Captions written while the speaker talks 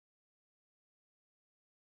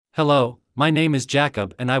Hello, my name is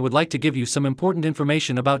Jacob and I would like to give you some important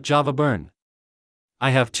information about Java Burn. I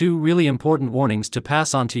have two really important warnings to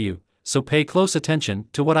pass on to you, so pay close attention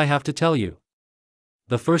to what I have to tell you.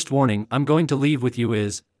 The first warning I'm going to leave with you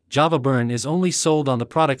is, Java Burn is only sold on the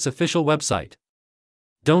product's official website.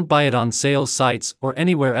 Don't buy it on sales sites or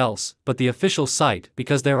anywhere else but the official site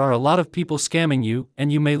because there are a lot of people scamming you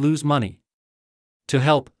and you may lose money. To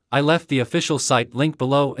help, I left the official site link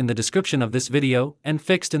below in the description of this video and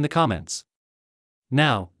fixed in the comments.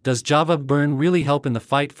 Now, does Java Burn really help in the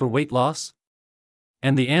fight for weight loss?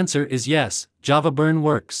 And the answer is yes, Java Burn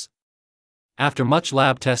works. After much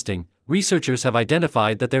lab testing, researchers have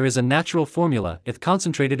identified that there is a natural formula with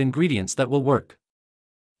concentrated ingredients that will work.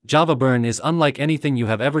 Java Burn is unlike anything you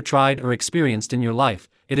have ever tried or experienced in your life.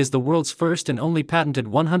 It is the world's first and only patented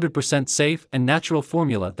 100% safe and natural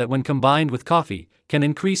formula that when combined with coffee, can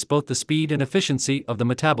increase both the speed and efficiency of the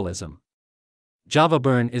metabolism. Java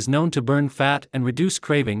Burn is known to burn fat and reduce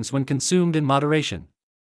cravings when consumed in moderation.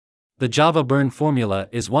 The Java Burn formula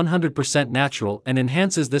is 100% natural and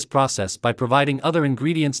enhances this process by providing other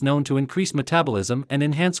ingredients known to increase metabolism and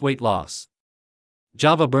enhance weight loss.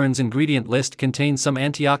 Java Burn's ingredient list contains some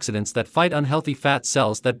antioxidants that fight unhealthy fat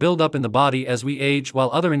cells that build up in the body as we age, while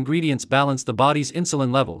other ingredients balance the body's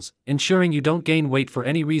insulin levels, ensuring you don't gain weight for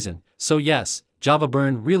any reason. So yes, Java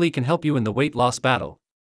Burn really can help you in the weight loss battle.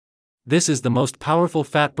 This is the most powerful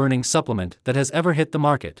fat-burning supplement that has ever hit the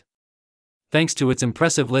market. Thanks to its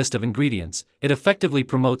impressive list of ingredients, it effectively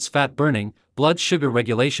promotes fat burning, blood sugar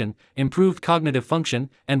regulation, improved cognitive function,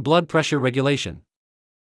 and blood pressure regulation.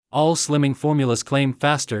 All slimming formulas claim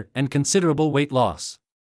faster and considerable weight loss.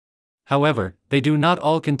 However, they do not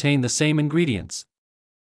all contain the same ingredients.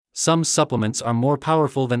 Some supplements are more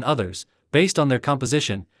powerful than others, based on their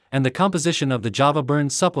composition, and the composition of the Java Burn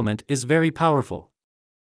supplement is very powerful.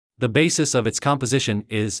 The basis of its composition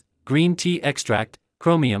is green tea extract,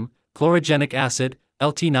 chromium, chlorogenic acid,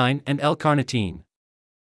 L-theanine and L-carnitine.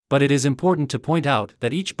 But it is important to point out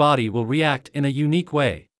that each body will react in a unique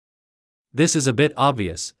way. This is a bit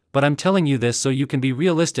obvious, but I'm telling you this so you can be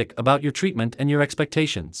realistic about your treatment and your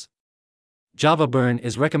expectations. Java Burn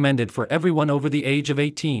is recommended for everyone over the age of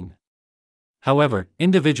 18. However,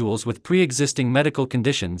 individuals with pre-existing medical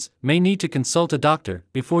conditions may need to consult a doctor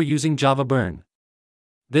before using Java Burn.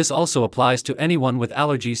 This also applies to anyone with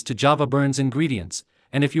allergies to Java Burn's ingredients,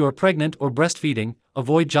 and if you are pregnant or breastfeeding,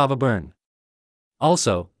 avoid Java Burn.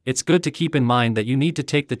 Also, it's good to keep in mind that you need to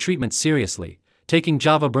take the treatment seriously, taking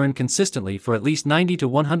Java Burn consistently for at least 90 to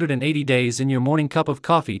 180 days in your morning cup of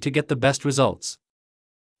coffee to get the best results.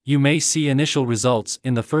 You may see initial results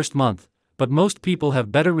in the first month, but most people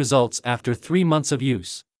have better results after 3 months of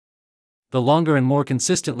use. The longer and more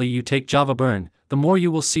consistently you take Java Burn, the more you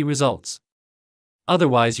will see results.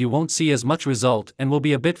 Otherwise you won't see as much result and will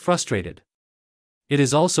be a bit frustrated. It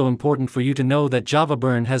is also important for you to know that Java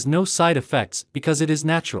Burn has no side effects because it is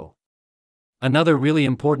natural. Another really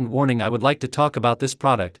important warning I would like to talk about this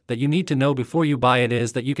product that you need to know before you buy it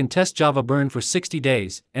is that you can test Java Burn for 60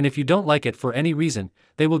 days, and if you don't like it for any reason,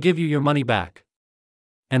 they will give you your money back.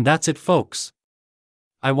 And that's it, folks.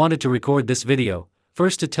 I wanted to record this video,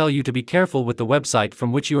 first to tell you to be careful with the website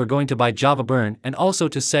from which you are going to buy Java Burn, and also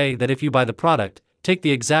to say that if you buy the product, take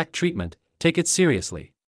the exact treatment, take it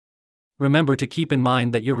seriously. Remember to keep in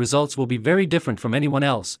mind that your results will be very different from anyone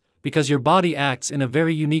else, because your body acts in a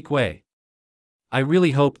very unique way. I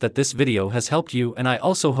really hope that this video has helped you, and I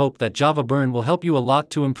also hope that Java Burn will help you a lot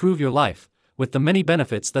to improve your life, with the many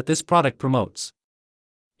benefits that this product promotes.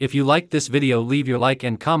 If you liked this video, leave your like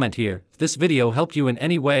and comment here if this video helped you in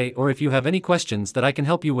any way, or if you have any questions that I can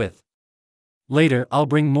help you with. Later I'll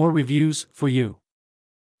bring more reviews for you.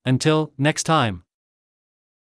 Until next time.